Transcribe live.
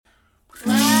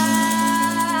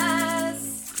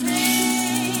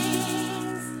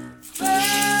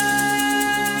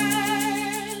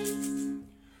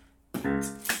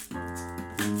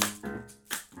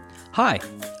Hi,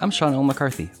 I'm Sean L.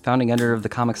 McCarthy, founding editor of The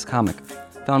Comics Comic,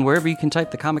 found wherever you can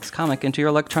type The Comics Comic into your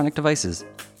electronic devices.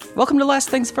 Welcome to Last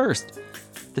Things First,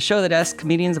 the show that asks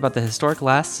comedians about the historic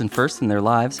lasts and firsts in their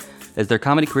lives as their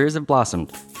comedy careers have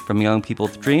blossomed, from young people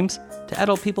with dreams to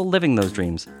adult people living those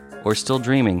dreams, or still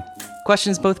dreaming.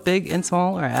 Questions both big and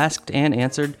small are asked and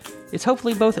answered. It's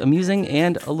hopefully both amusing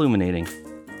and illuminating.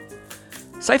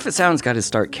 Cipha Sounds got his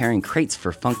start carrying crates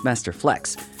for Funkmaster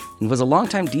Flex, and was a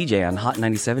longtime DJ on Hot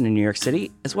 97 in New York City,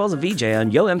 as well as a VJ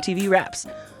on MTV Raps.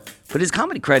 But his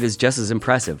comedy cred is just as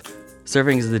impressive,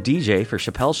 serving as the DJ for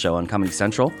Chappelle's show on Comedy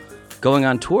Central, going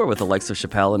on tour with the likes of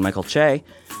Chappelle and Michael Che,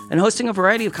 and hosting a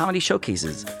variety of comedy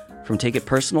showcases, from Take It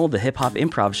Personal, the Hip Hop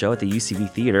Improv Show at the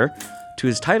UCB Theatre, to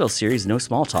his Tidal series No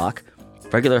Small Talk,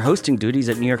 regular hosting duties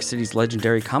at New York City's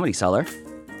legendary Comedy Cellar.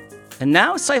 And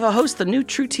now Cipha hosts the new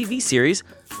truTV series,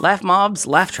 Mobb's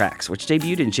Laff Tracks, which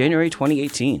debuted in January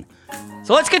 2018.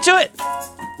 So let's get to it!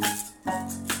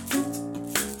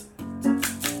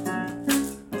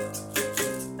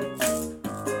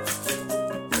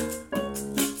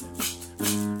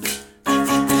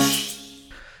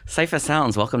 Cipha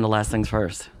Sounds, welcome to Last Things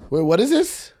First. Wait, what is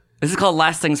this? This is called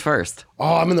Last Things First.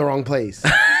 Oh, I'm in the wrong place.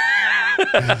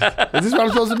 Is this what I'm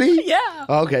supposed to be? Yeah.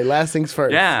 Okay, Last Things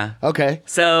First. Yeah. Okay.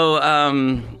 So,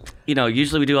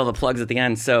 usually we do all the plugs at the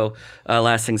end, so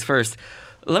Last Things First.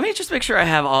 Let me just make sure I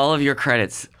have all of your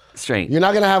credits straight. You're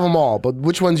not going to have them all, but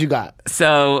which ones you got?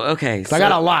 So, okay. I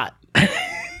got a lot.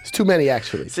 It's too many,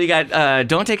 actually. So you got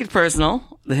Don't Take It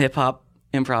Personal, the Hip Hop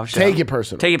Improv Show. Take It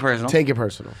Personal. Take It Personal. Take It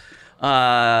Personal.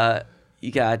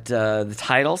 You got the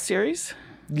Tidal series.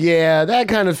 Yeah, that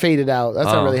kind of faded out. That's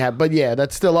not really happening. But yeah,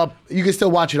 that's still up. You can still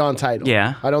watch it on Tidal.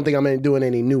 Yeah. I don't think I'm doing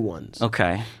any new ones.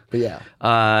 Okay. But yeah.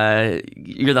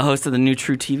 You're the host of the new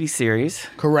truTV series.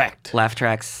 Correct. Laff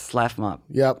Tracks, Laff Mobb.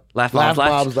 Yep. Laff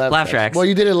Mobs, Laff Tracks. Well,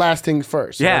 you did it Last Things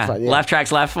First. So yeah. yeah. Laff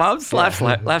Tracks, Laff Mobs,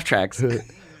 Laff Tracks.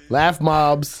 Laff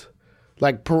Mobs,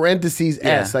 like parentheses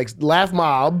S, like Laff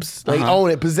Mobs, like own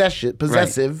it, possessive.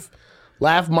 Right.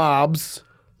 Laff Mobs,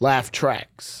 Laff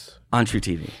Tracks. On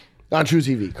truTV. On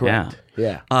truTV, correct.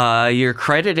 Yeah. You're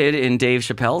credited in Dave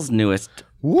Chappelle's newest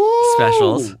Woo!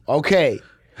 specials. Okay.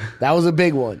 That was a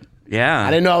big one. Yeah.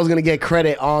 I didn't know I was going to get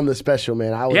credit on the special,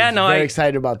 man. I was very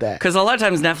excited about that. Because a lot of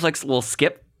times Netflix will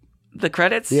skip the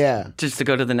credits just to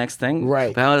go to the next thing.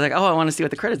 Right. But I was like, I want to see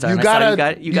what the credits are. You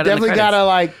definitely got to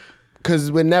like,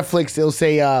 because with Netflix, it'll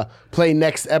say play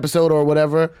next episode or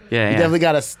whatever. Yeah, You definitely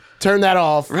got to turn that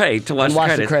off. Right, to watch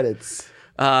the credits.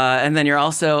 And then you're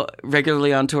also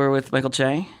regularly on tour with Michael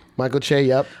Che. Michael Che,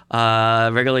 yep.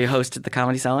 Regularly hosted the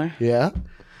Comedy Cellar. Yeah.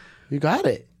 You got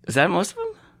it. Is that most of them?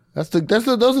 Those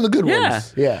are the good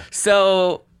ones. Yeah.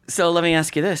 So let me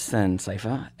ask you this then,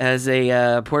 Cipha. As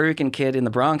a Puerto Rican kid in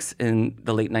the Bronx in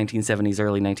the late 1970s,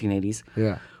 early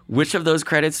 1980s, which of those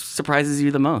credits surprises you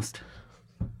the most?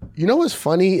 You know what's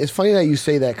funny? It's funny that you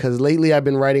say that because lately I've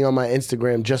been writing on my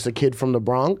Instagram, Just a Kid from the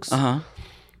Bronx. Uh-huh.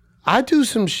 I do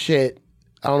some shit.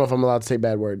 I don't know if I'm allowed to say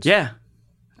bad words. Yeah.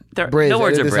 No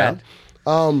words are bad.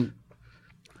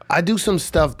 I do some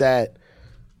stuff that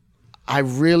I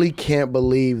really can't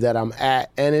believe that I'm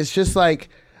at. And it's just like,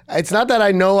 it's not that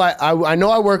I know I know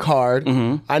I work hard.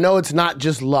 Mm-hmm. I know it's not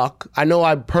just luck. I know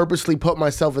I purposely put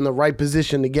myself in the right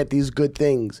position to get these good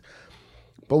things.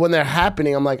 But when they're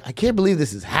happening, I'm like, I can't believe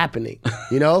this is happening.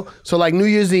 You know? So like New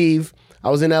Year's Eve, I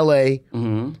was in LA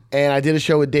and I did a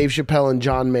show with Dave Chappelle and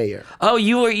John Mayer. Oh,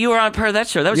 you were on part of that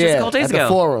show. That was just a couple days ago. At the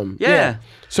Forum. Yeah.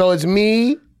 So it's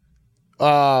me,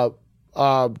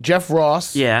 Jeff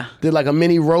Ross. Yeah. Did like a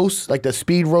mini roast, like the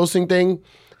speed roasting thing,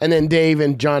 and then Dave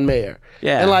and John Mayer.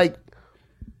 Yeah. And like,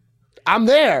 I'm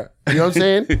there. You know what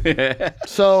I'm saying?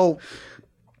 So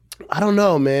I don't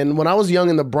know, man. When I was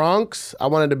young in the Bronx, I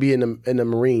wanted to be in the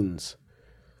Marines.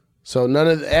 So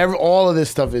all of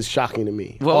this stuff is shocking to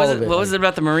me. What was it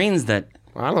about the Marines that?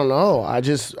 I don't know.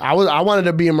 I wanted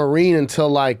to be a Marine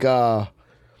until I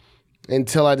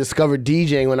discovered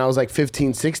DJing when I was like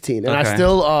 15, 16. And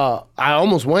I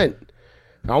almost went.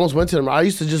 I almost went to them. I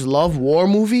used to just love war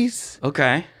movies.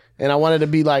 Okay. And I wanted to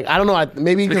be like, I don't know,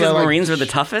 maybe because Marines were the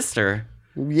toughest, or?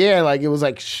 Yeah, like it was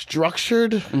like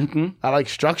structured. Mm-hmm. I like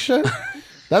structure.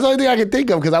 That's the only thing I can think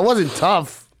of because I wasn't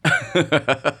tough.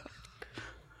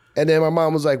 And then my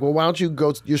mom was like, well, why don't you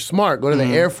go, you're smart, go to the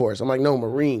Air Force. I'm like, no,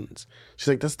 Marines. She's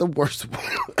like, that's the worst one.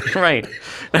 Right.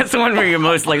 That's the one where you're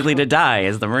most likely to die,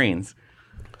 is the Marines.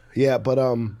 Yeah, but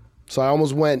so I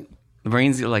almost went. The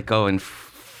Marines like go in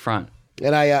front.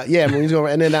 And Marines go,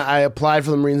 and then I applied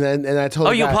for the Marines, and I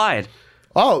told you applied?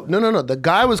 Oh, no. The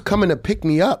guy was coming to pick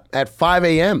me up at 5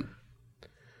 a.m.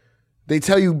 They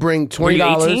tell you bring $20. Were you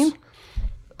 18?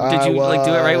 Did you like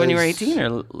do it right when you were 18 or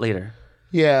later?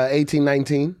 Yeah, 18,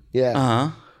 19. Yeah.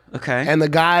 Uh-huh. Okay. And the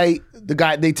guy,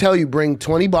 they tell you bring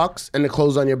 $20 and the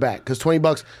clothes on your back, because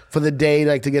 $20 for the day,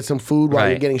 like to get some food while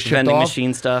you're getting shipped vending off.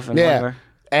 machine stuff and whatever.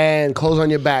 And clothes on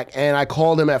your back. And I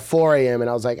called him at 4 a.m. and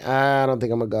I was like, I don't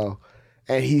think I'm gonna go.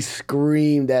 And he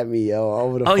screamed at me,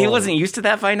 over the phone. He wasn't used to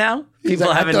that by now? He's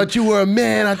like, I thought you were a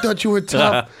man. I thought you were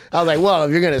tough. I was like, well,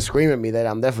 if you're gonna scream at me, then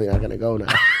I'm definitely not gonna go now.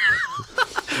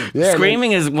 Yeah,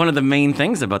 Screaming is one of the main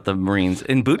things about the Marines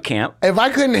in boot camp. If I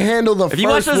couldn't handle the first one... Have you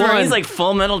watched those Marines like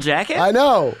Full Metal Jacket? I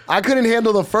know. I couldn't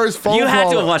handle the first phone call. You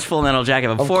had to have watched Full Metal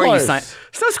Jacket before you signed.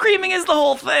 So screaming is the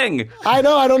whole thing. I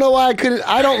know. I don't know why I couldn't...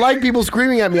 I don't like people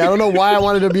screaming at me. I don't know why I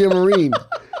wanted to be a Marine.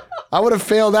 I would have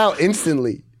failed out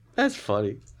instantly. That's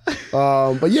funny.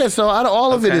 But yeah, so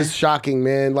all of it is shocking,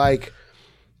 man. Like,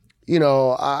 you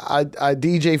know, I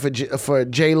DJ for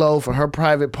J-Lo, for her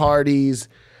private parties.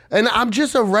 And I'm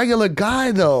just a regular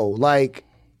guy, though. Like,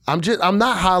 I'm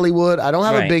not Hollywood. I don't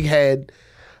have a big head.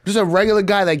 I'm just a regular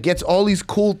guy that gets all these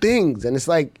cool things. And it's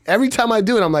like, every time I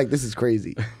do it, I'm like, this is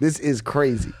crazy. This is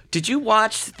crazy. Did you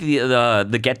watch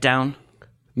the Get Down?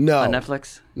 No. On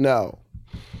Netflix? No.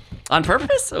 On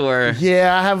purpose, or?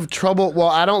 Yeah, I have trouble. Well,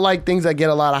 I don't like things that get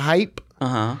a lot of hype.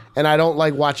 Uh-huh. And I don't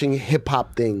like watching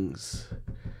hip-hop things,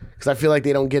 because I feel like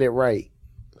they don't get it right.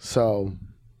 So...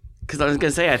 Because I was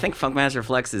going to say, I think Funkmaster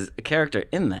Flex is a character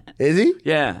in that. Is he?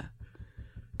 Yeah.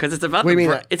 Because it's about what do you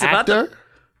mean, it's actor? about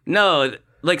no,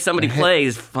 like somebody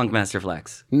plays Funkmaster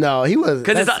Flex. No, he was.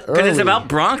 Because it's about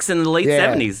Bronx in the late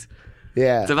 70s.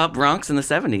 Yeah. It's about Bronx in the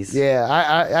 70s. Yeah,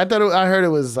 I thought I heard it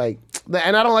was like,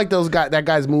 and I don't like that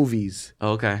guy's movies.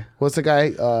 Oh, okay. What's the guy?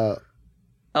 Baz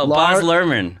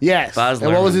Luhrmann. Yes. Baz Luhrmann.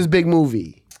 And what was his big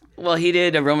movie? Well, he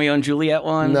did a Romeo and Juliet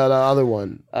one. No, the other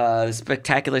one.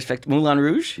 Moulin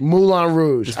Rouge? Moulin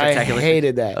Rouge. I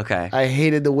hated that. Okay. I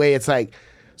hated the way it's like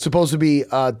supposed to be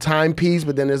a timepiece,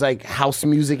 but then there's like house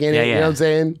music in it. You know what I'm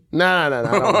saying?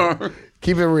 No.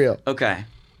 Keep it real. Okay.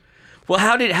 Well,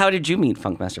 how did you meet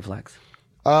Funkmaster Flex?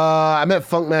 I met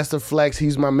Funkmaster Flex.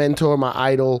 He's my mentor, my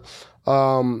idol.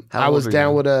 I was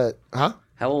down with a... Huh?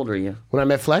 How old were you? When I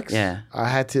met Flex? Yeah. I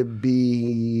had to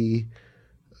be...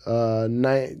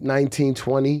 19,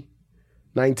 20,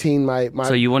 19. My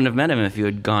So you wouldn't have met him if you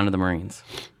had gone to the Marines?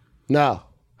 No,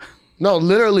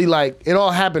 literally, like, it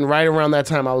all happened right around that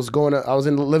time.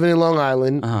 Living in Long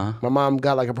Island. Uh-huh. My mom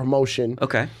got like a promotion.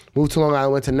 Okay. Moved to Long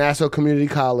Island, went to Nassau Community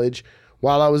College.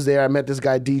 While I was there, I met this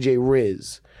guy, DJ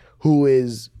Riz, who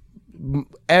is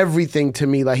everything to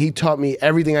me. Like, he taught me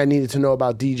everything I needed to know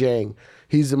about DJing.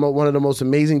 He's one of the most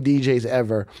amazing DJs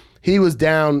ever. He was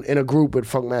down in a group with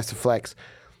Funkmaster Flex.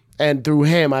 And through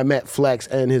him, I met Flex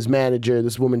and his manager,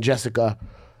 this woman, Jessica.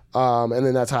 And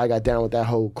then that's how I got down with that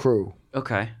whole crew.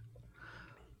 Okay.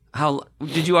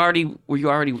 Were you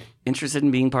already interested in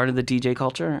being part of the DJ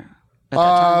culture at that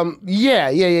time? Yeah.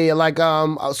 Like,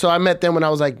 so I met them when I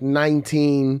was like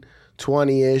 19,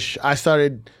 20-ish. I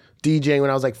started DJing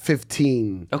when I was like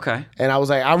 15. Okay. And I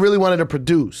was like, I really wanted to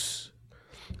produce.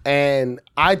 And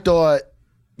I thought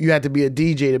you had to be a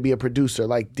DJ to be a producer,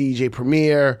 like DJ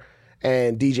Premier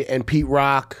and Pete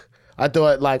Rock. I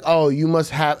thought like, oh, you must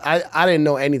have. I didn't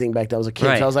know anything back then. I was a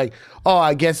kid, so I was like, oh,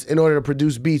 I guess in order to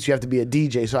produce beats, you have to be a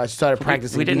DJ. So I started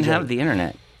practicing. We didn't DJing. have the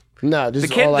internet. No, just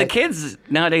the kids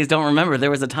nowadays don't remember there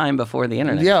was a time before the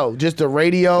internet. Yo, just the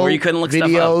radio, where you couldn't look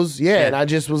videos. Stuff up. Yeah, and I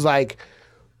just was like,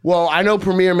 well, I know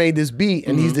Premier made this beat,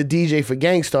 and he's the DJ for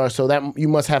Gangstar, so that you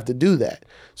must have to do that.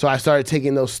 So I started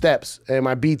taking those steps, and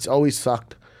my beats always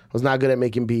sucked. I was not good at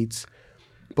making beats.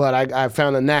 But I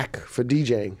found a knack for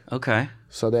DJing. Okay.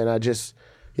 So then I just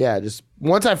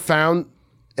once I found,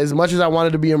 as much as I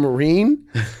wanted to be a Marine,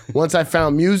 once I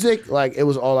found music, like, it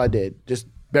was all I did. Just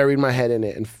buried my head in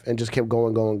it and just kept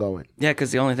going. Yeah,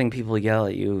 because the only thing people yell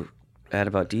at you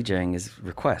about DJing is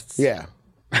requests. Yeah.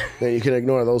 Then you can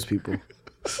ignore those people.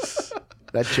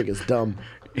 That chick is dumb.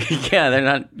 Yeah, they're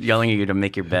not yelling at you to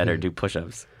make your bed or do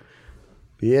push-ups.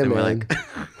 Yeah, man.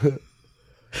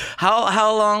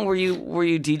 How long were you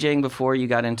DJing before you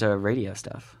got into radio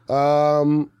stuff?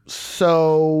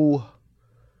 So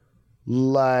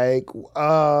like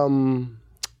I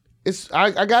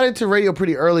got into radio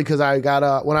pretty early because I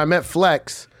got when I met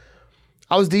Flex,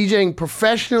 I was DJing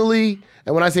professionally,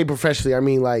 and when I say professionally, I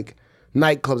mean like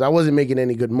nightclubs. I wasn't making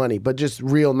any good money, but just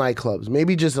real nightclubs.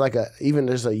 Maybe just like even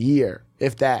just a year,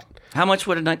 if that. How much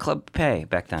would a nightclub pay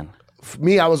back then? For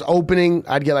me, I was opening,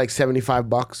 I'd get like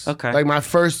 $75. Okay. Like my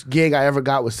first gig I ever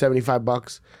got was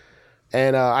 $75.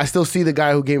 And I still see the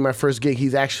guy who gave me my first gig.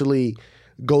 He's actually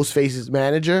Ghostface's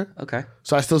manager. Okay.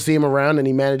 So I still see him around, and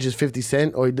he manages 50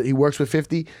 Cent, or he works with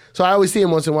 50. So I always see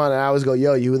him once in a while, and I always go,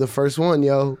 yo, you were the first one,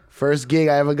 yo. First gig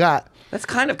I ever got. That's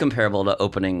kind of comparable to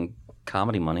opening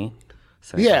comedy money.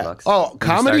 Yeah. Oh,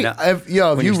 comedy, if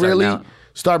you really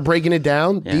start breaking it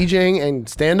down, DJing and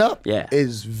stand-up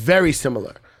is very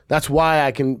similar. That's why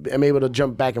I'm able to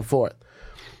jump back and forth.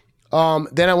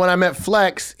 Then when I met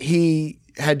Flex, he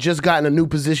had just gotten a new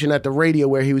position at the radio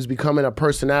where he was becoming a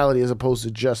personality as opposed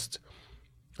to just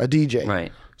a DJ.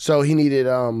 Right. So he needed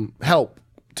help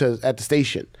at the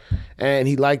station, and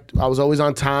I was always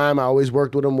on time. I always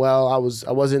worked with him well. I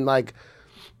wasn't like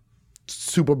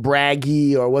super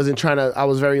braggy or wasn't trying to. I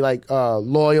was very like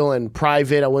loyal and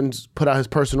private. I wouldn't put out his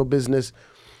personal business.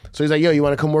 So he's like, yo, you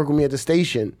want to come work with me at the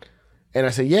station? And I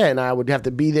said, yeah, and I would have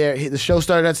to be there. The show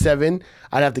started at 7.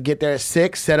 I'd have to get there at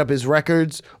 6, set up his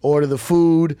records, order the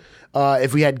food.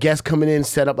 If we had guests coming in,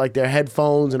 set up like their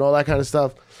headphones and all that kind of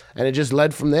stuff. And it just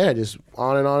led from there, just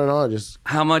on and on and on. Just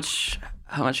How much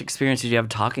experience did you have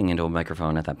talking into a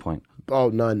microphone at that point? Oh,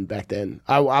 none back then.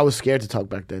 I was scared to talk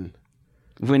back then.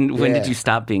 When did you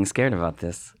stop being scared about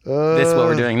this? This is what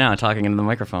we're doing now, talking into the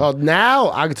microphone. Oh,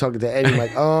 now I could talk to any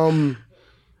mic.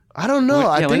 I don't know.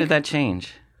 When did that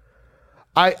change?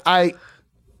 I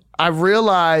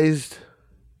realized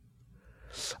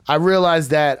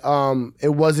that it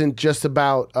wasn't just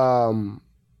about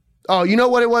you know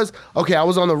what it was? Okay, I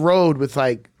was on the road with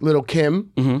like Little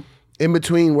Kim. Mm-hmm. In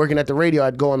between working at the radio,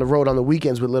 I'd go on the road on the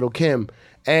weekends with Little Kim,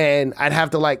 and I'd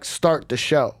have to like start the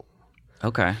show.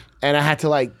 Okay. And I had to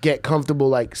like get comfortable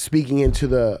like speaking into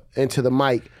the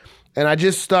mic. And I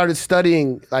just started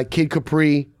studying like Kid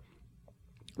Capri,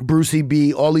 Brucey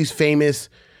B, all these famous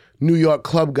New York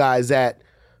club guys that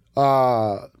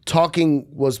talking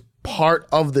was part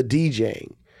of the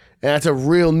DJing. And that's a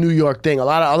real New York thing. A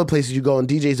lot of other places you go and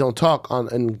DJs don't talk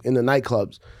in the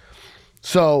nightclubs.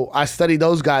 So I studied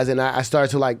those guys, and I started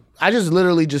to I just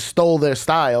literally just stole their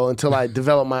style until I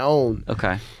developed my own.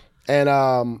 Okay. And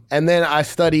then I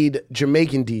studied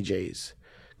Jamaican DJs,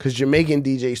 because Jamaican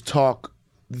DJs talk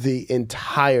the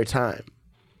entire time.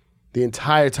 The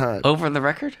entire time. Over the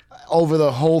record? Over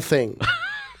the whole thing.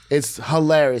 It's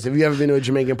hilarious. Have you ever been to a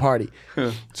Jamaican party?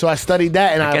 So I studied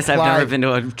that, and I guess I've never been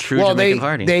to a true Jamaican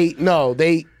party.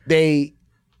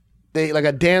 They like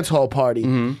a dance hall party.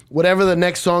 Mm-hmm. Whatever the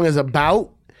next song is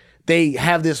about, they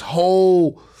have this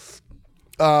whole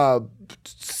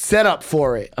setup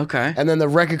for it. Okay. And then the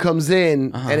record comes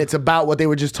in, and it's about what they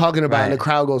were just talking about, and the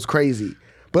crowd goes crazy.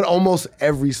 But almost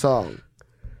every song.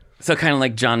 So kind of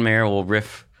like John Mayer will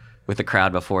riff with the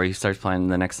crowd before he starts playing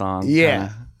the next song.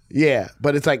 Yeah. Yeah,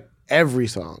 but it's like every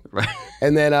song. Right.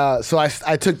 And then, so I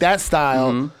took that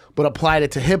style, but applied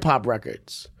it to hip hop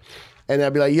records. And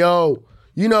I'd be like, yo,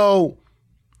 you know,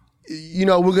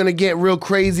 we're going to get real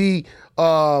crazy.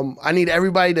 I need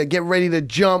everybody to get ready to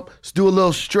jump. Let's do a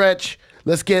little stretch.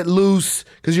 Let's get loose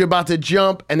because you're about to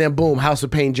jump. And then boom, House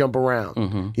of Pain jump around,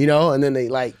 and then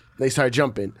they start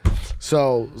jumping.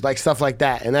 So like stuff like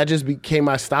that. And that just became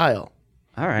my style.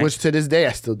 All right. Which to this day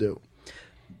I still do.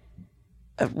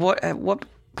 At what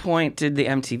point did the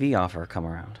MTV offer come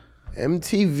around?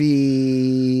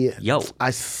 MTV. Yo.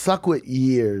 I suck with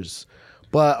years.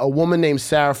 But a woman named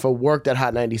Sarah worked at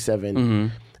Hot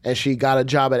 97, and she got a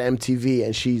job at MTV,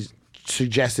 and she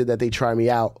suggested that they try me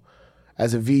out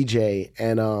as a VJ.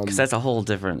 And because that's a whole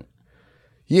different.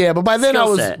 Yeah, but by then I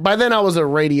was a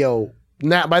radio.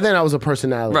 By then I was a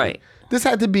personality. Right. This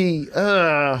had to be.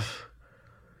 I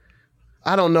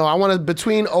don't know. I wanted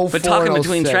between 04 But talking and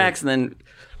 07. between tracks and then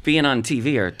being on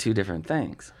TV are two different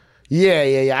things.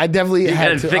 Yeah. I definitely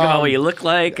had to think about what you look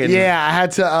like. And... Yeah, I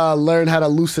had to learn how to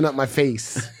loosen up my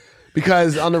face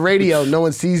because on the radio, no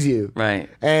one sees you. Right.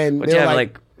 And would you have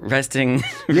like resting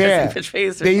bitch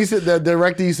face? The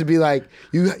director used to be like,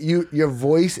 your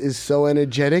voice is so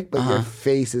energetic, but your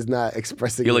face is not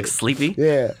expressing. You look sleepy.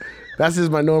 Yeah, that's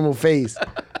just my normal face.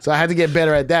 So I had to get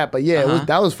better at that. But yeah,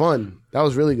 that was fun. That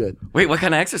was really good. Wait, what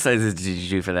kind of exercises did you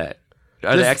do for that?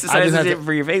 Are there exercises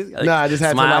for your face? Like, no, I just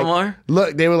had smile to more.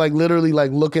 Look, they were like literally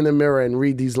like look in the mirror and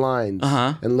read these lines,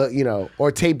 and look,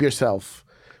 or tape yourself.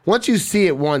 Once you see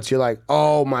it once, you're like,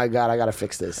 oh my god, I gotta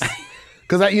fix this.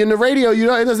 Because in the radio,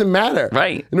 it doesn't matter.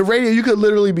 Right. In the radio, you could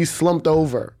literally be slumped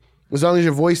over as long as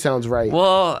your voice sounds right.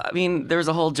 Well, I mean, there's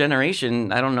a whole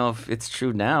generation. I don't know if it's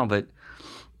true now, but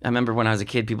I remember when I was a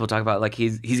kid, people talk about like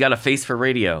he's got a face for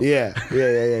radio. Yeah.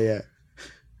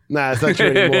 Nah, it's not true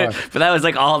anymore. But that was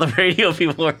like all the radio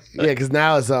people were. Yeah, because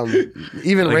now it's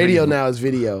even like radio now is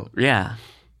video. Yeah,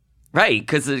 right.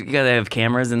 Because you gotta have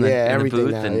cameras in the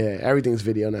booth. Now, everything's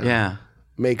video now. Yeah,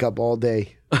 makeup all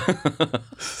day.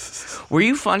 Were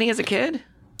you funny as a kid?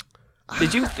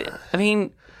 Did you? I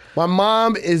mean, my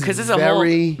mom is because this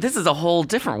is a whole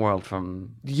different world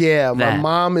from. Yeah, my that.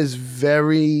 mom is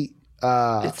very.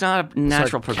 It's not a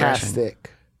natural progression.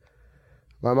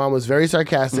 My mom was very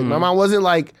sarcastic. My mom wasn't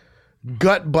like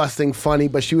gut busting funny,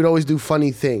 but she would always do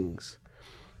funny things,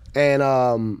 and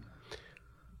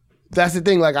that's the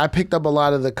thing. Like I picked up a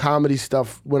lot of the comedy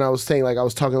stuff when I was saying, like I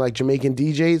was talking like Jamaican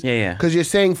DJs. Yeah. Because you're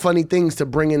saying funny things to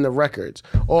bring in the records.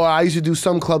 Or I used to do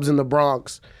some clubs in the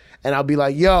Bronx, and I'll be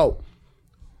like, "Yo,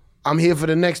 I'm here for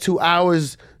the next 2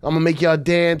 hours. I'm gonna make y'all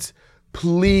dance.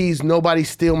 Please, nobody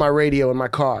steal my radio in my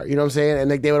car." You know what I'm saying?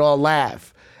 And like they would all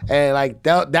laugh, and like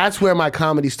that's where my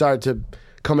comedy started to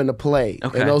come into play.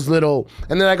 Okay. And those little,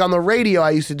 and then like on the radio,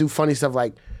 I used to do funny stuff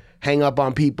like hang up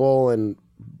on people and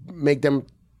make them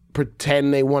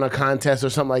pretend they won a contest or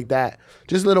something like that.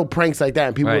 Just little pranks like that.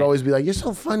 And people would always be like, "You're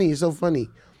so funny, you're so funny."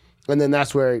 And then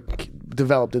that's where it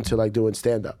developed into like doing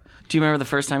stand-up. Do you remember the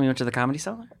first time you went to the Comedy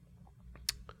Cellar?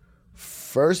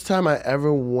 First time I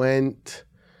ever went,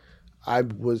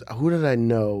 who did I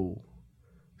know?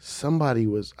 Somebody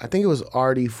was, I think it was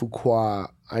Artie Fuqua.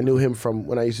 I knew him from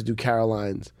when I used to do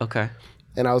Caroline's. Okay.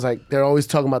 And I was like, they're always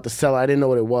talking about the Cellar. I didn't know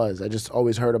what it was. I just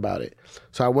always heard about it.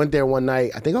 So I went there one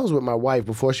night. I think I was with my wife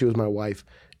before she was my wife.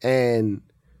 And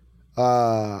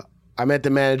I met the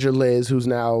manager, Liz, who's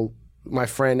now my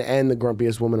friend and the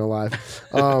grumpiest woman alive.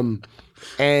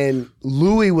 And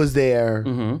Louis was there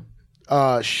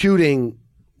shooting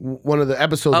one of the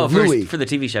episodes of Louis. For the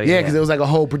TV show. Yeah, because there was like a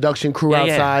whole production crew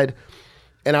outside.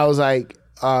 And I was like,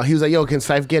 he was like, "Yo, can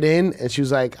Cipha get in?" And she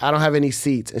was like, "I don't have any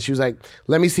seats." And she was like,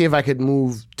 "Let me see if I could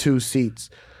move 2 seats."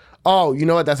 Oh, you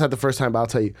know what? That's not the first time, but I'll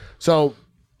tell you. So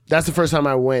that's the first time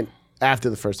I went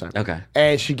after the first time. Okay.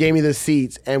 And she gave me the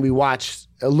seats and we watched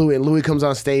Louis. And Louis comes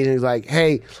on stage and he's like,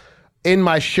 "Hey, in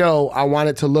my show, I want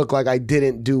it to look like I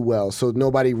didn't do well. So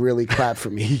nobody really clapped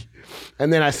for me."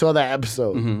 And then I saw that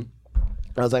episode.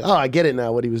 I was like, "Oh, I get it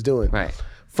now what he was doing." Right.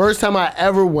 First time I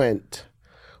ever went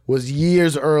was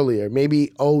years earlier,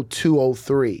 maybe 02,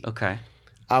 03. Okay.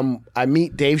 I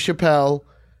meet Dave Chappelle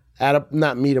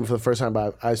not meet him for the first time,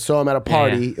 but I saw him at a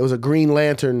party. Yeah. It was a Green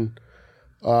Lantern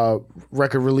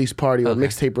record release party or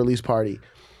mixtape release party.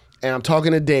 And I'm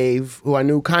talking to Dave, who I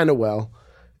knew kind of well,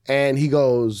 and he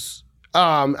goes,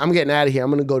 "I'm getting out of here. I'm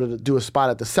going to go to do a spot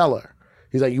at the Cellar."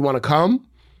 He's like, "You want to come?"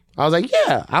 I was like,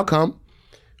 "Yeah, I'll come."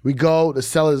 We go. The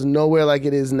Cellar's nowhere like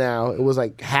it is now. It was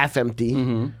like half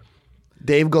empty.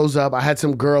 Dave goes up. I had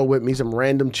some girl with me, some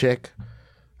random chick.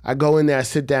 I go in there, I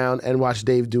sit down and watch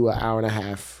Dave do an hour and a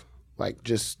half, like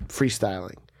just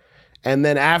freestyling. And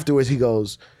then afterwards he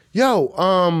goes, "Yo,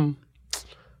 I'm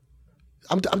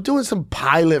doing some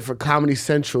pilot for Comedy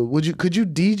Central. Could you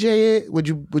DJ it? Would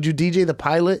you DJ the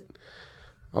pilot?"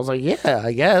 I was like, "Yeah,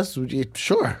 I guess."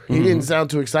 Sure. He didn't sound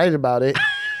too excited about it.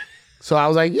 So I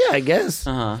was like, "Yeah, I guess."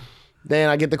 Then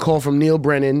I get the call from Neil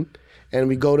Brennan. And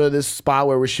we go to this spot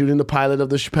where we're shooting the pilot of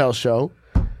the Chappelle show.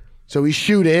 So we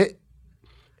shoot it.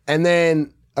 And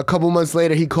then a couple months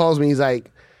later, he calls me. He's like,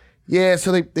 "Yeah,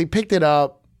 so they picked it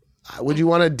up. Would you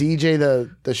want to DJ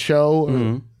the show?"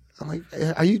 I'm like,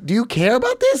 do you care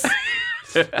about this?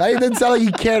 It didn't sound like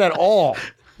he cared at all.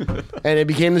 And it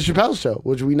became the Chappelle show,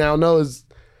 which we now know is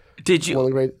one of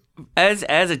the great. As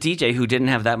a DJ who didn't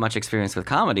have that much experience with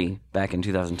comedy back in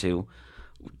 2002,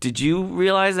 did you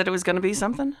realize that it was going to be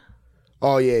something?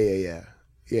 Oh yeah.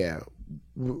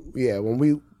 When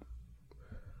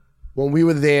we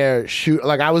were there,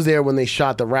 I was there when they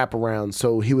shot the wraparound,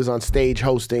 so he was on stage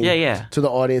hosting to the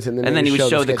audience, and then he would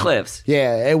show the clips.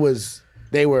 Yeah,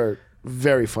 they were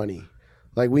very funny.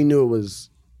 Like we knew it was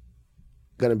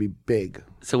gonna be big.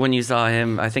 So when you saw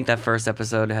him, I think that first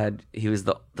episode he was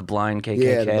the blind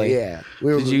KKK. Yeah.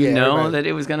 Did you know that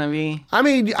it was gonna be? I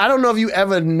mean, I don't know if you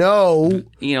ever know.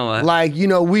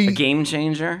 A game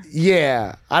changer.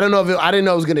 Yeah, I don't know I didn't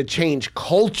know it was gonna change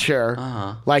culture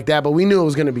like that, but we knew it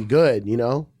was gonna be good. You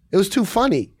know, it was too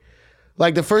funny.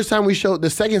 Like the first time the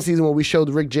second season when we showed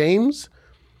Rick James,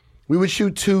 we would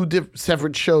shoot 2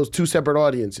 separate shows, 2 separate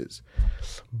audiences.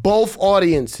 Both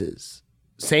audiences,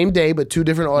 same day, but 2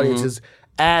 different audiences.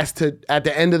 At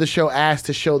the end of the show, asked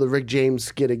to show the Rick James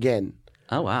skit again.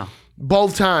 Oh, wow.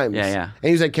 Both times. Yeah. And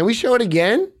he was like, "Can we show it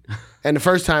again?" And the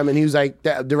first time, and he was like,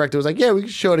 the director was like, "Yeah, we can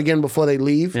show it again before they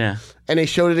leave." Yeah. And they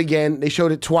showed it again. They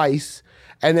showed it twice.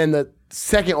 And then the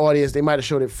second audience, they might have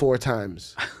showed it 4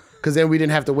 times. Because then we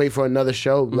didn't have to wait for another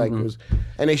show.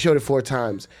 And they showed it 4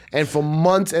 times. And for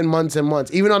months and months and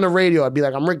months, even on the radio, I'd be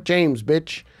like, "I'm Rick James,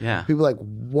 bitch." Yeah. People are like,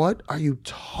 "What are you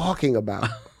talking about?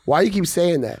 Why do you keep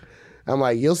saying that?" I'm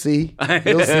like, "You'll see.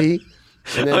 You'll see."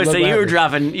 So you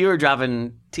were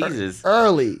dropping teases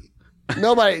early.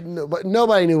 Nobody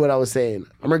knew what I was saying.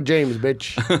 I'm Rick James,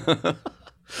 bitch.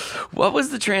 What was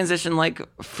the transition like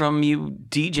from you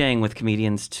DJing with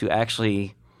comedians to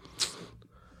actually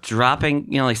dropping,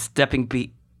 like stepping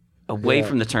away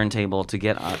from the turntable to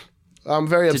get on? I'm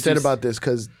very upset about this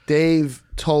because Dave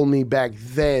told me back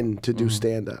then to do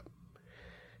stand-up.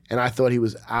 And I thought he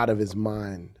was out of his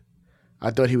mind.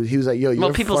 I thought he was like, yo, you're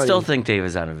Well, people funny. still think Dave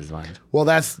is out of his mind. Well,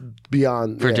 that's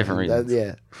beyond. For different reasons.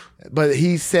 Yeah. But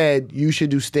he said, you should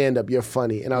do stand-up. You're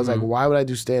funny. And I was like, why would I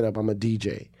do stand-up? I'm a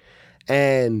DJ.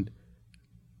 And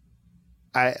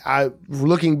I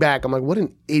looking back, I'm like, what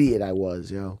an idiot I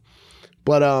was, yo.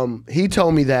 But he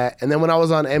told me that. And then when I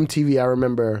was on MTV, I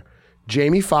remember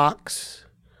Jamie Foxx,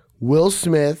 Will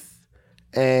Smith,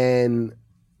 and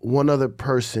one other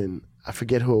person. I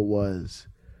forget who it was.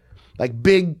 Like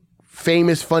big,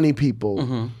 famous, funny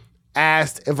people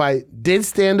asked if I did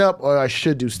stand up or I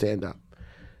should do stand up.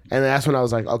 And that's when I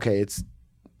was like, okay,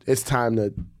 it's time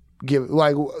to give,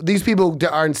 like, these people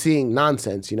aren't seeing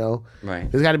nonsense,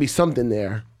 Right. There's got to be something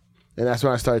there. And that's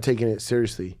when I started taking it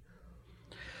seriously.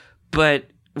 But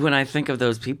when I think of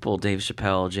those people, Dave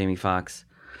Chappelle, Jamie Foxx,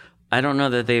 I don't know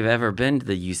that they've ever been to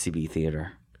the UCB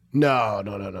Theatre. No.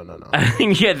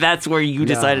 Yeah, that's where you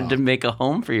decided to make a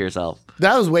home for yourself.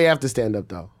 That was way after stand-up,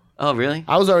 though. Oh, really?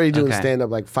 I was already doing stand-up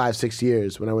like 5-6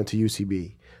 years when I went to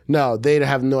UCB. No, they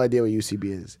have no idea what UCB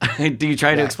is. Do you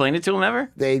try to explain it to them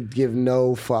ever? They give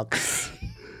no fucks.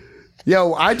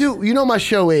 Yo, I do. You know my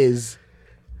show is...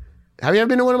 Have you ever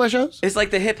been to one of my shows? It's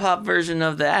like the hip-hop version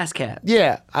of the Ass Cat.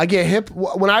 Yeah, I get hip.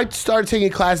 When I started taking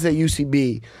classes at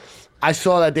UCB, I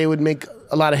saw that they would make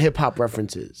a lot of hip-hop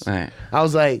references. Right. I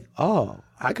was like, oh,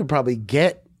 I could probably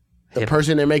get the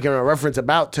person they're making a reference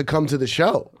about to come to the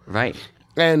show. Right.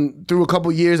 And through a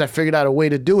couple years, I figured out a way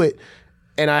to do it.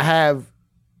 And I have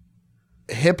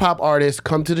hip-hop artists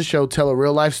come to the show, tell a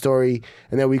real-life story,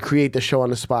 and then we create the show on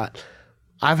the spot.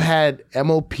 I've had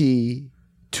MOP, 2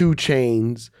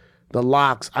 Chainz, The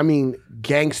Locks,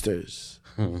 gangsters.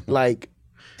 And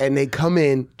they come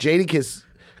in, Jadakiss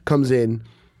comes in,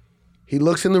 he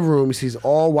looks in the room, he sees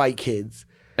all white kids.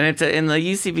 And it's in the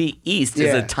UCB East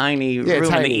is a tiny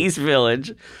room in the East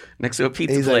Village next to a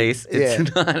pizza place. Like,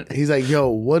 it's not. He's like, yo,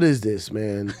 what is this,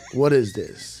 man? What is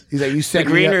this? He's like, you set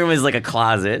the green room is like a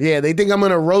closet. Yeah, they think I'm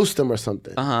gonna roast them or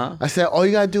something. Uh-huh. I said, all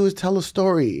you gotta do is tell a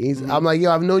story. I'm like,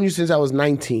 yo, I've known you since I was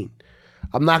 19.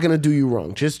 I'm not gonna do you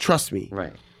wrong. Just trust me.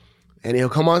 Right. And he'll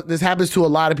come on. This happens to a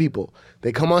lot of people.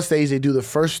 They come on stage, they do the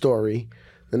first story,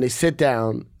 then they sit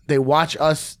down, they watch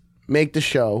us make the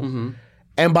show,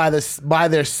 and by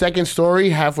their second story,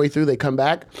 halfway through, they come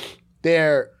back.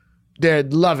 They're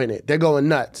loving it. They're going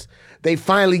nuts. They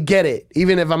finally get it.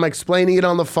 Even if I'm explaining it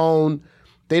on the phone,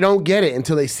 they don't get it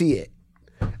until they see it.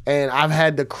 And I've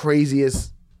had the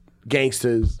craziest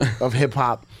gangsters of hip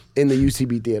hop in the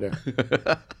UCB Theater.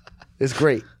 It's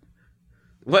great.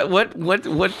 What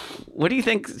do you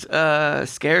think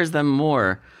scares them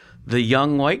more? The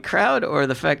young white crowd or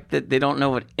the fact that they don't know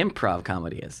what improv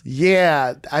comedy is?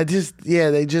 Yeah,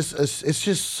 it's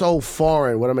just so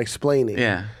foreign what I'm explaining.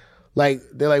 Yeah. Like,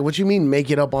 they're like, what you mean make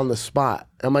it up on the spot?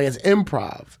 I'm like, it's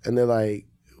improv. And they're like,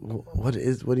 what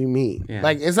do you mean? Yeah.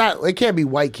 Like, it can't be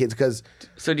white kids because...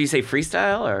 So do you say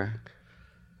freestyle or?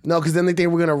 No, because then they think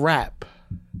we're going to rap.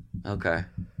 Okay.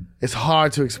 It's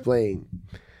hard to explain.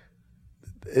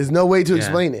 There's no way to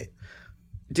explain it.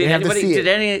 Did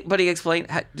anybody explain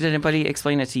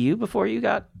it to you before you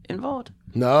got involved?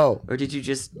 No. Or did you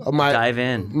just dive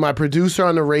in? My producer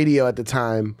on the radio at the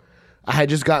time, I had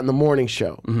just gotten the morning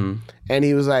show. And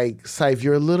he was like, Cipha,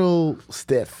 you're a little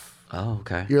stiff. Oh,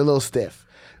 okay. You're a little stiff.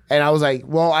 And I was like,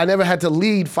 well, I never had to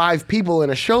lead 5 people in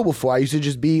a show before. I used to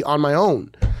just be on my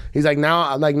own. He's like,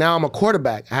 now I'm a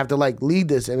quarterback. I have to lead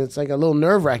this. And it's like a little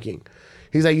nerve wracking.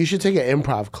 He's like, you should take an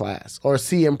improv class or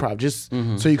see improv just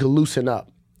so you can loosen up.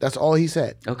 That's all he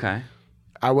said. Okay.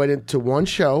 I went into one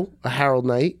show, a Harold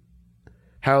Night.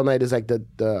 Harold Night is like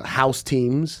the house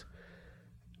teams.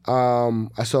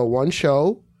 I saw one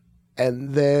show,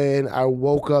 and then I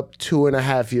woke up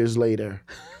 2.5 years later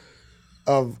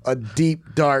of a deep,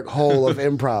 dark hole of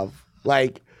improv.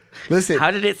 Like, listen.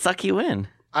 How did it suck you in?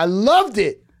 I loved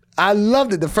it.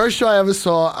 The first show I ever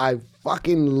saw, I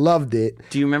fucking loved it.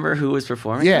 Do you remember who was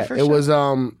performing? Yeah, it was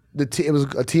it was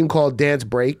a team called Dance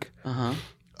Break.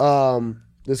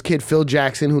 This kid Phil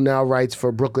Jackson, who now writes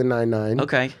for Brooklyn Nine-Nine.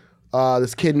 Okay.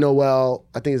 This kid Noel,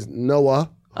 I think it's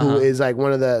Noah, who is like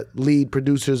one of the lead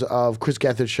producers of Chris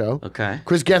Gethard's show. Okay.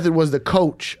 Chris Gethard was the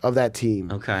coach of that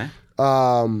team. Okay.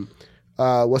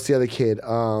 What's the other kid?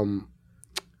 Why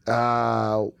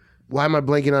am I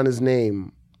blanking on his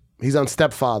name? He's on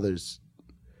Stepfathers.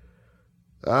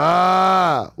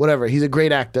 whatever. He's a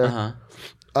great actor.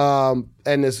 Uh-huh.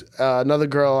 And this another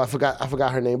girl, I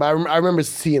forgot her name, but I remember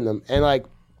seeing them, and like,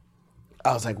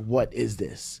 I was like, what is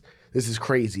this? This is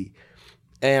crazy.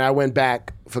 And I went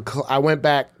back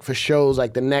for shows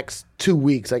like the next 2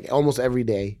 weeks, like almost every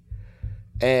day.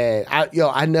 And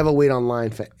I never wait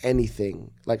online for anything.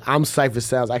 Like, I'm Cipha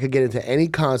Sounds. I could get into any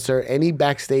concert, any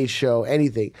backstage show,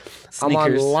 anything. Sneakers. I'm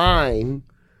online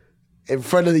in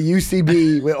front of the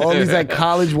UCB with all these like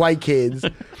college white kids.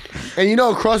 And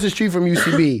across the street from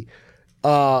UCB,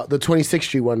 the 26th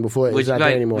Street one before it's not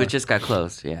there anymore. Which just got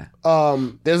closed, yeah.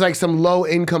 There's like some low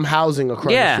income housing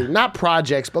across the street. Not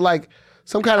projects, but like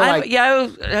some kind of like...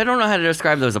 I don't know how to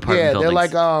describe those apartment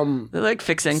buildings. They're like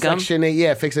fixed income. Section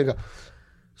 8, fixed income.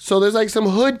 So there's like some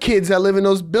hood kids that live in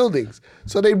those buildings.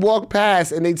 So they'd walk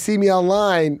past and they'd see me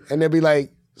online and they'd be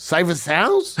like, Cipha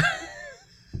Sounds?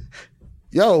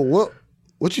 Yo,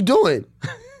 what you doing?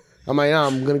 I'm like,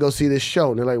 I'm gonna go see this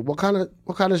show. And they're like, what kind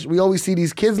of we always see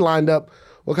these kids lined up.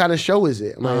 What kind of show is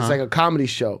it? I'm like, it's like a comedy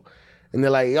show. And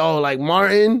they're like, yo, like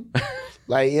Martin?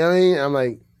 Like, you know what I mean? I'm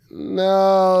like,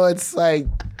 no, it's like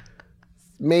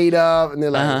made up. And they're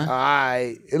like, all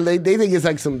right. And they think it's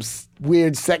like some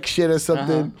weird sex shit or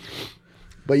something.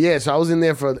 But yeah, so I was in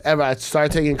there forever. I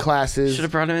started taking classes. Should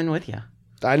have brought him in with you.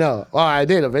 I know. Oh, I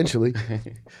did eventually.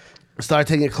 Started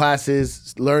taking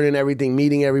classes, learning everything,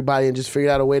 meeting everybody, and just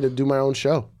figured out a way to do my own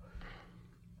show.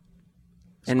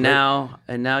 And now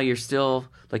you're still,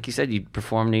 like you said, you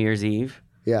perform New Year's Eve.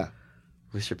 Yeah.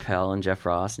 With Chappelle and Jeff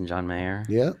Ross and John Mayer.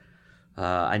 Yeah.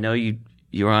 I know you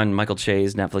were on Michael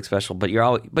Che's Netflix special, but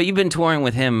you've been touring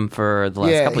with him for the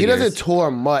last couple of years. Yeah, he doesn't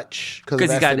tour much because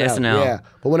he's got SNL. Yeah,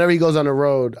 but whenever he goes on the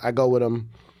road, I go with him.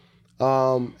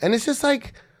 And it's just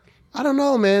like, I don't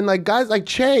know, man. Like guys like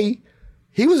Che,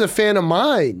 he was a fan of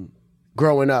mine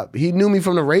growing up. He knew me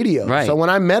from the radio. Right. So when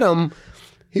I met him,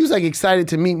 he was like excited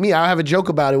to meet me. I have a joke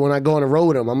about it when I go on the road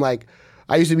with him. I'm like,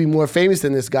 I used to be more famous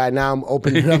than this guy. Now I'm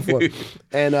opening it up for him.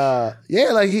 And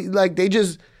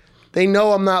they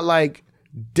know I'm not like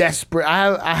desperate.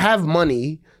 I have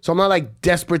money, so I'm not like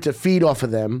desperate to feed off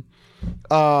of them.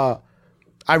 I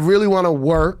really want to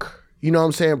work, you know what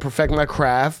I'm saying, perfect my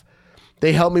craft.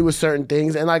 They help me with certain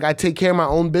things, and like I take care of my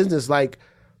own business. Like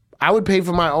I would pay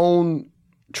for my own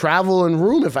travel and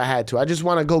room if I had to. I just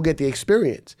want to go get the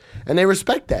experience, and they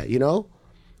respect that,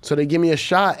 So they give me a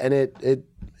shot, and it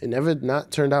never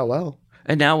not turned out well.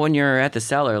 And now when you're at the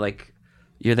Cellar, like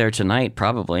you're there tonight,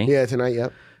 probably. Yeah, tonight.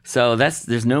 Yep. So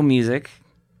there's no music.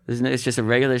 It's just a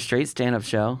regular straight stand-up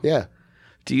show. Yeah.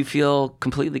 Do you feel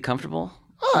completely comfortable?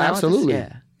 Oh, absolutely.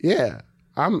 Yeah.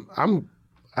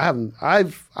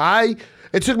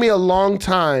 It took me a long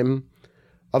time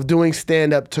of doing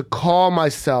stand-up to call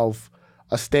myself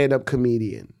a stand-up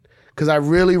comedian, because I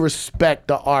really respect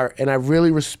the art and I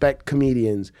really respect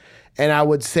comedians. And I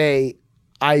would say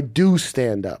I do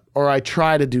stand-up, or I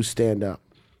try to do stand-up.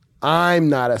 I'm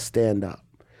not a stand-up.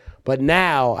 But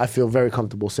now I feel very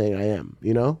comfortable saying I am,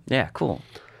 Yeah, cool.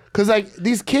 Because like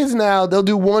these kids now, they'll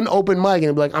do one open mic and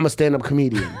they'll be like, I'm a stand-up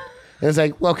comedian. And it's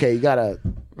like, well, okay, you got to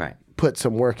put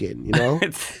some work in,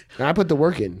 And I put the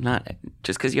work in. Not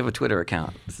just because you have a Twitter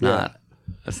account. That's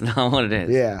not what it is.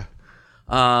 Yeah.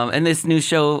 And this new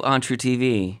show on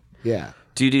truTV. Yeah.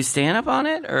 Do you do stand-up on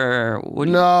it, or what?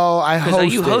 I host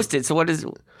it. You host it, so what is...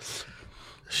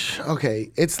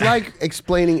 Okay, it's like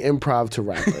explaining improv to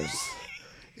rappers.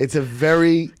 It's a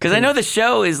very... Because I know the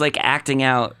show is like acting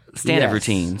out stand-up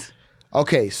routines.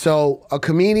 Okay, so a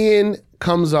comedian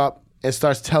comes up and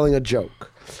starts telling a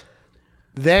joke.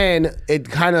 Then it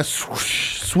kind of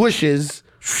swooshes.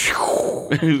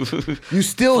 You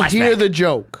still hear the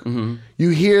joke. Mm-hmm. You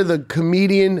hear the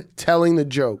comedian telling the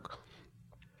joke.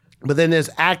 But then there's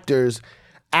actors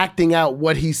acting out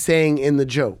what he's saying in the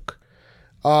joke.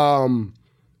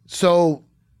 So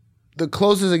the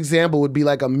closest example would be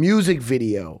like a music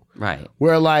video. Right.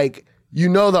 Where like,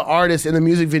 the artist in the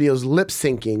music video is lip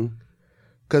syncing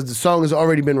because the song has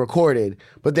already been recorded,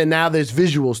 but then now there's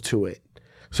visuals to it.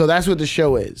 So that's what the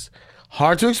show is.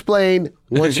 Hard to explain.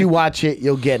 Once you watch it,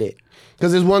 you'll get it.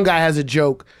 Because this one guy has a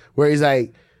joke where he's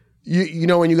like, you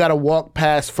know when you got to walk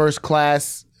past first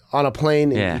class on a plane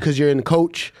because you're in the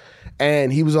coach,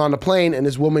 and he was on the plane and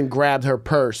this woman grabbed her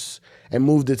purse and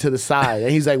moved it to the side.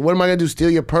 And he's like, what am I going to do, steal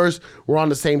your purse? We're on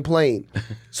the same plane.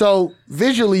 So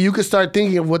visually, you could start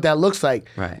thinking of what that looks like.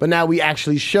 Right. But now we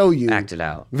actually show you. Act it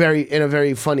out. In a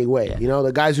very funny way. Yeah.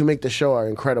 The guys who make the show are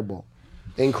incredible.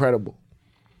 Incredible.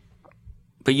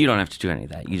 But you don't have to do any of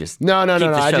that. You just no. keep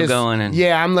the show going. And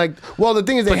I'm like, well, the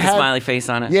thing is, put the smiley face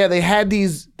on it. Yeah, they had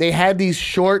these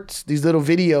shorts, these little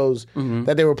videos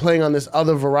that they were playing on this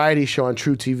other variety show on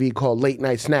truTV called Late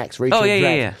Night Snacks. Rachel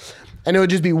yeah. And it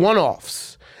would just be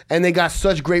one-offs. And they got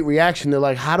such great reaction. They're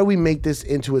like, how do we make this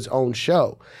into its own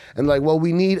show? And like, well,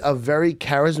 we need a very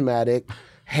charismatic,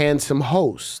 handsome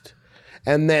host.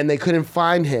 And then they couldn't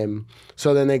find him.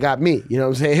 So then they got me, you know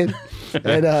what I'm saying?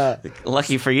 And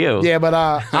lucky for you. Yeah, but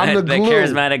I'm the glue. The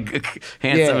charismatic,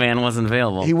 handsome man wasn't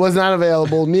available. He was not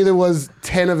available. Neither was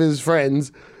 10 of his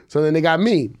friends. So then they got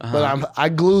me. But I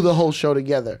glue the whole show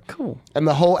together. Cool. And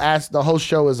the whole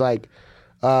show is like,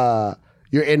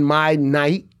 you're in my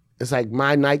night. It's like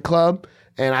my nightclub.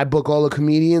 And I book all the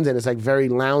comedians, and it's like very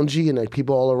loungy and like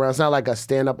people all around. It's not like a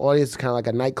stand-up audience. It's kind of like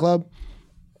a nightclub.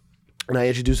 And I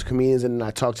introduce the comedians, and then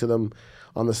I talk to them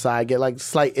on the side, get like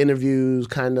slight interviews,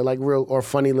 kind of like real or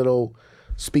funny little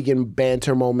speaking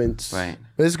banter moments. Right.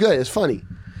 But it's good. It's funny.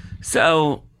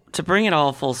 So to bring it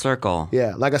all full circle.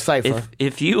 Yeah, like a cipher.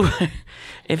 If you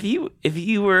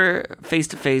were face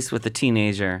to face with a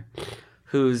teenager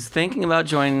who's thinking about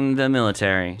joining the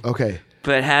military. Okay.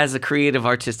 But has a creative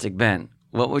artistic bent,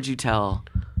 what would you tell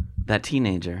that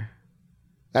teenager?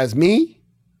 As me?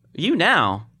 You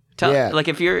now. Like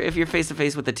if you're face to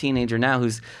face with a teenager now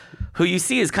who you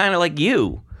see is kind of like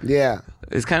you. Yeah.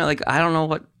 It's kind of like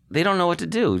they don't know what to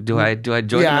do. Do I join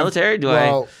the military?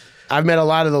 I've met a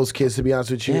lot of those kids, to be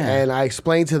honest with you, and I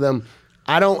explained to them,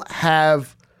 I don't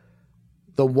have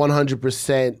the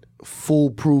 100%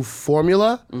 foolproof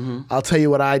formula. I'll tell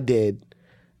you what I did,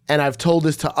 and I've told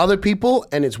this to other people,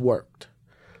 and it's worked.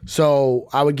 So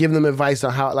I would give them advice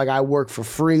on how, like, I work for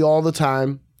free all the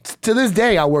time. To this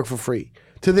day, I work for free.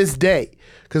 To this day.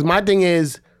 Because my thing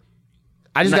is,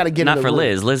 I just got to get in the Not for room.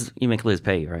 Liz. Liz, you make Liz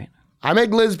pay you, right? I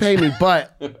make Liz pay me,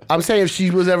 but I'm saying if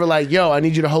she was ever like, yo, I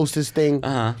need you to host this thing,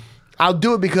 I'll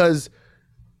do it because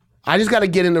I just got to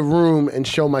get in the room and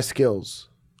show my skills.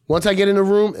 Once I get in the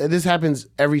room, and this happens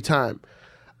every time,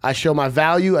 I show my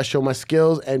value, I show my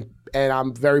skills, and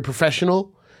I'm very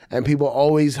professional, and people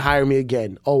always hire me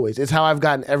again, always. It's how I've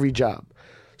gotten every job.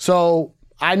 So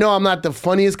I know I'm not the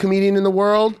funniest comedian in the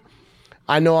world.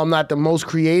 I know I'm not the most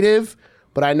creative,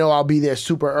 but I know I'll be there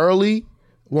super early,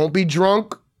 won't be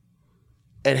drunk,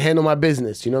 and handle my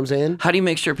business. You know what I'm saying? How do you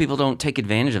make sure people don't take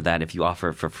advantage of that if you offer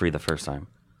it for free the first time?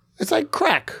 It's like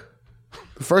crack.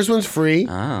 The first one's free.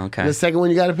 Oh, okay. The second one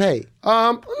you got to pay.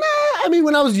 I mean,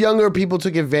 when I was younger, people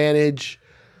took advantage.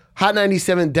 Hot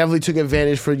 97 definitely took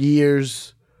advantage for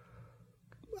years.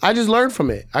 I just learned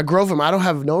from it. I grow from it. I don't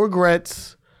have no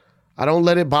regrets. I don't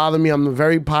let it bother me. I'm a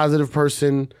very positive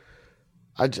person.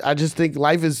 I just think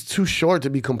life is too short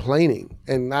to be complaining.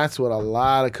 And that's what a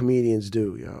lot of comedians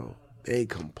do, yo. They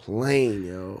complain,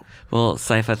 yo. Well,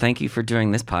 Cipha, thank you for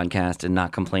doing this podcast and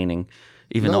not complaining,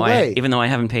 even No though way. I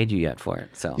haven't paid you yet for it.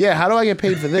 So Yeah, how do I get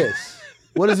paid for this?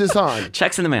 What is this on?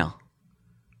 Checks in the mail.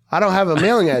 I don't have a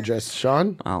mailing address,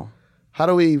 Sean. Oh. How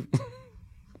do we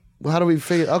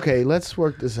figure? Okay, let's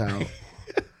work this out.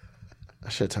 I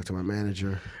should talk to my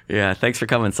manager. Yeah, thanks for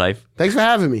coming, Ciph. Thanks for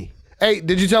having me. Hey,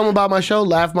 did you tell them about my show,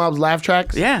 Laff Mobb's Laugh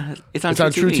Tracks? Yeah, it's on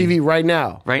truTV. truTV right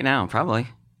now. Right now, probably.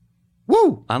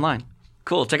 Woo! Online.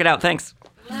 Cool, check it out. Thanks.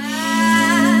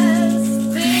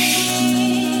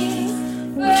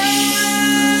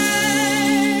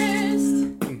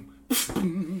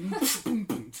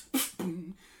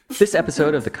 This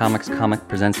episode of The Comics Comic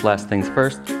Presents Last Things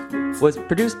First was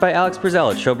produced by Alex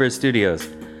Brazell at Showbiz Studios.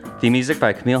 Theme music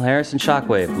by Camille Harris and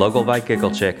Shockwave, logo by Giggle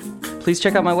Chick. Please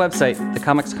check out my website,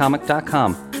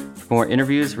 thecomicscomic.com, for more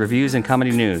interviews, reviews, and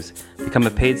comedy news. Become a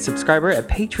paid subscriber at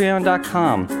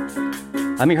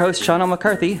patreon.com. I'm your host, Sean L.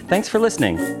 McCarthy. Thanks for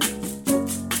listening.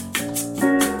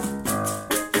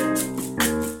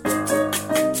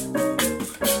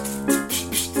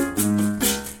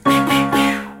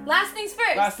 Last things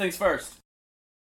first. Last things first.